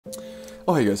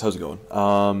Oh hey guys, how's it going?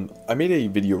 I made a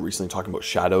video recently talking about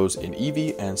shadows in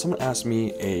EEVEE, and someone asked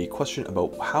me a question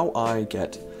about how I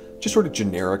get just sort of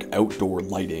generic outdoor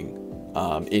lighting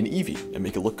in EEVEE and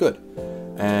make it look good.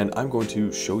 And I'm going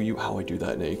to show you how I do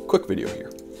that in a quick video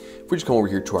here. If we just come over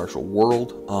here to our actual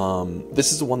world,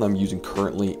 this is the one that I'm using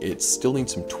currently. It still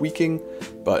needs some tweaking,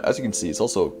 but as you can see, it's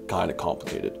also kind of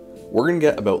complicated. We're gonna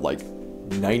get about like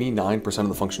 99% of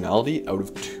the functionality out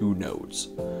of 2 nodes.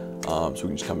 So we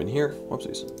can just come in here,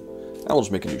 whoopsies, and we'll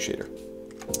just make a new shader.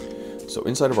 So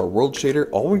inside of our world shader,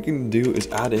 all we can do is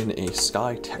add in a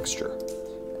sky texture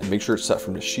and make sure it's set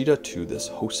from Nishida to this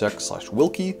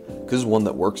Hosek/Wilkie, because this is one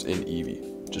that works in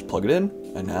EEVEE. Just plug it in,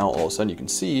 and now all of a sudden you can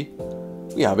see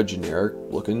we have a generic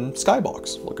looking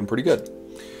skybox, looking pretty good.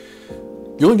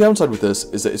 The only downside with this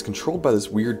is that it's controlled by this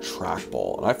weird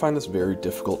trackball, and I find this very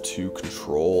difficult to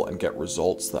control and get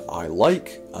results that I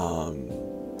like.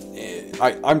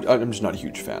 I'm just not a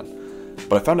huge fan,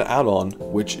 but I found an add-on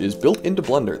which is built into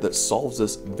Blender that solves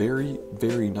this very,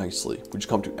 very nicely. We just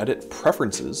come to Edit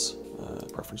Preferences,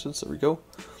 there we go.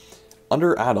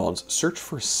 Under Add-ons, search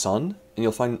for Sun, and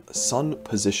you'll find Sun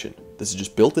Position. This is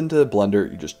just built into Blender.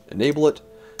 You just enable it,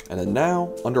 and then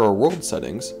now under our world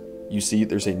settings, you see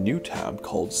there's a new tab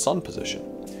called Sun Position.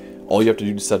 All you have to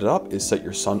do to set it up is set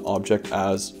your sun object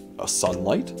as a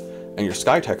sunlight, and your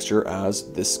sky texture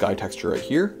as this sky texture right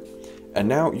here. And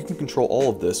now you can control all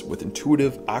of this with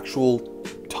intuitive, actual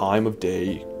time of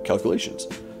day calculations.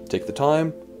 Take the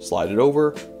time, slide it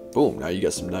over, boom, now you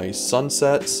get some nice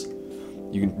sunsets.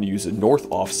 You can use a north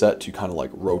offset to kind of like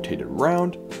rotate it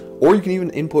around, or you can even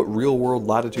input real world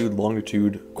latitude,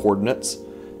 longitude coordinates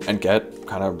and get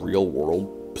kind of real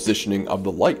world positioning of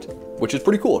the light, which is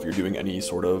pretty cool if you're doing any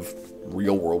sort of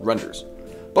real world renders.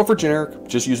 But for generic,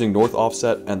 just using north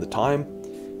offset and the time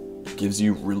gives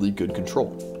you really good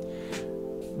control.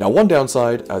 Now, one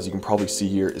downside, as you can probably see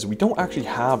here, is we don't actually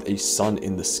have a sun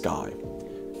in the sky.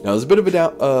 Now, there's a bit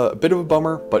of a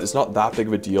bummer, but it's not that big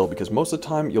of a deal because most of the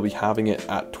time you'll be having it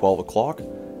at 12 o'clock.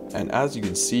 And as you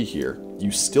can see here,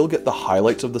 you still get the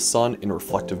highlights of the sun in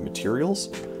reflective materials.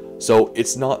 So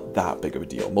it's not that big of a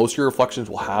deal. Most of your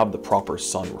reflections will have the proper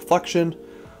sun reflection,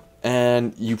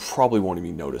 and you probably won't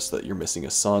even notice that you're missing a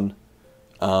sun.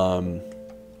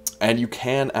 And you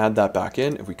can add that back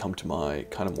in. If we come to my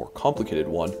kind of more complicated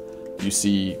one, you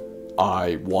see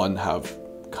I have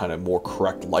kind of more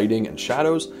correct lighting and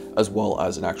shadows, as well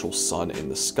as an actual sun in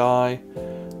the sky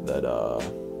that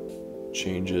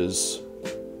changes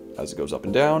as it goes up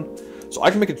and down. So I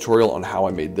can make a tutorial on how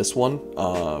I made this one.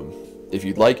 If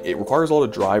you'd like, it requires a lot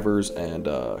of drivers and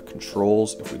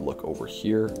controls. If we look over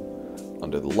here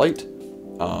under the light,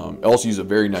 I also use a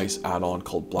very nice add-on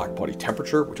called Black Body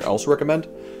Temperature, which I also recommend.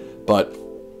 But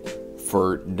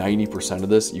for 90% of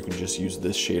this, you can just use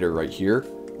this shader right here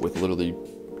with literally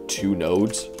 2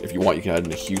 nodes. If you want, you can add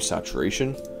in a hue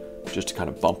saturation just to kind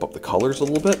of bump up the colors a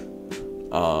little bit.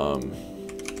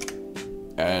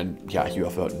 And yeah, you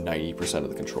have about 90% of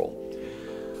the control.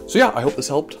 So yeah, I hope this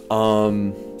helped.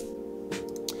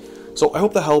 So I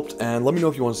hope that helped, and let me know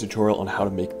if you want a tutorial on how to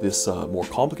make this more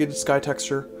complicated sky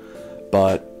texture.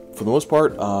 But for the most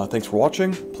part, thanks for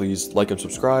watching. Please like and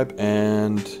subscribe,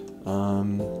 and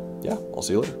yeah, I'll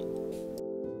see you later.